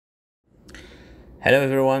Hello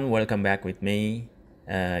everyone, welcome back with me.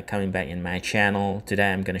 Coming back in my channel.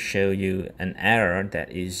 Today I'm going to show you an error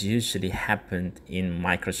that is usually happened in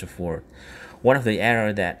Microsoft Word. One of the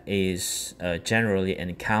error that is generally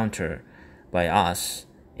encountered by us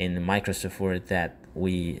in Microsoft Word that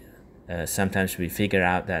we sometimes we figure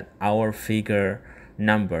out that our figure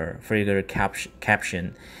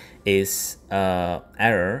caption is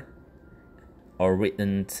error or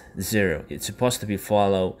written 0. It's supposed to be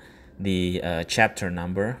follow the chapter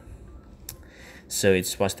number, so it's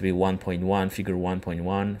supposed to be 1.1, figure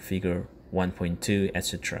 1.1, figure 1.2,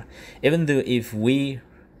 etc. Even though if we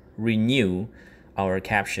renew our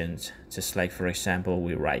captions, just like for example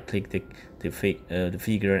we right click the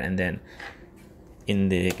figure, and then in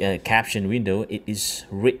the caption window it is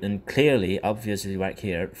written clearly, obviously right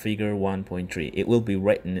here, figure 1.3. It will be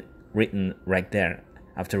written right there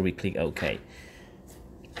after we click OK.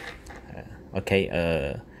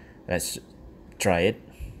 Let's try it.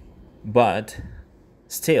 But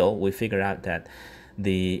still we figure out that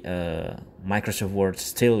the Microsoft Word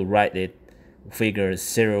still write it figure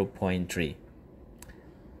 0.3.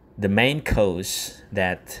 The main cause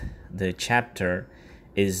that the chapter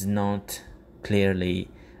is not clearly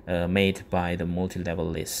made by the multi-level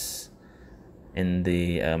list in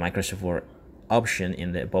the Microsoft Word option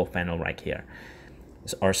in the above panel right here.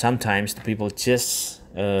 Or sometimes the people just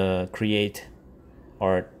create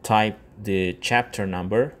or type the chapter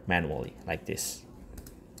number manually like this.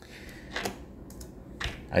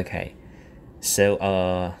 Okay,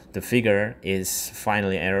 so the figure is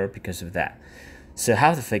finally error because of that. So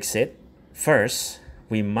how to fix it? First,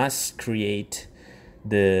 we must create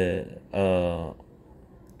the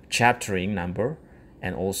chaptering number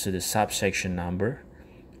and also the subsection number.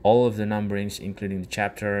 All of the numberings, including the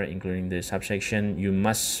chapter, including the subsection, you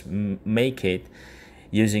must make it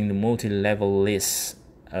using the multi-level list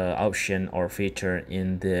option or feature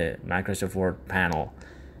in the Microsoft Word panel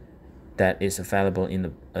that is available in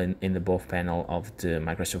the both panel of the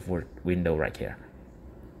Microsoft Word window right here.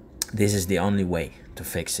 This is the only way to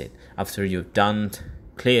fix it. After you've done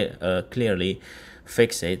clearly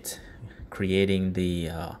fix it, creating the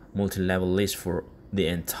multi-level list for the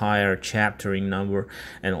entire chaptering number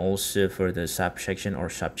and also for the subsection or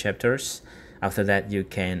subchapters. After that, you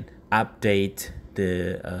can update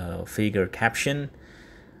the figure caption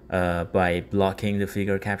by blocking the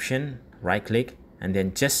figure caption, right click, and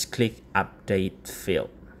then just click update field.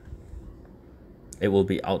 It will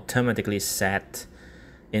be automatically set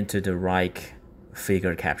into the right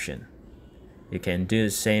figure caption. You can do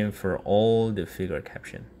the same for all the figure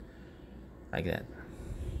caption like that.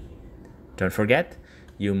 Don't forget,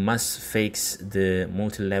 you must fix the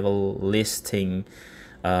multi-level listing,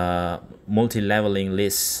 multi-leveling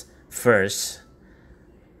list first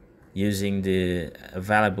using the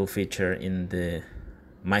available feature in the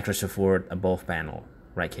Microsoft Word above panel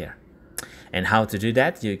right here. And how to do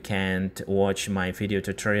that, you can watch my video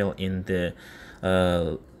tutorial in the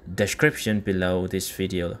description below this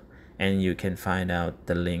video, and you can find out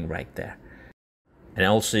the link right there. And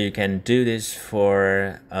also you can do this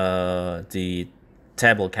for the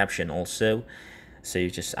table caption also. So you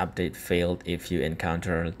just update field if you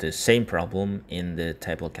encounter the same problem in the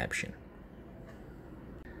table caption.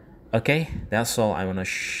 Okay, that's all I want to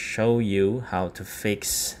show you how to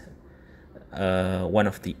fix one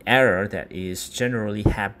of the error that is generally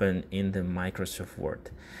happen in the Microsoft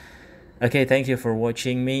Word. Okay, thank you for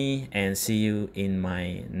watching me, and see you in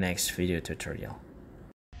my next video tutorial.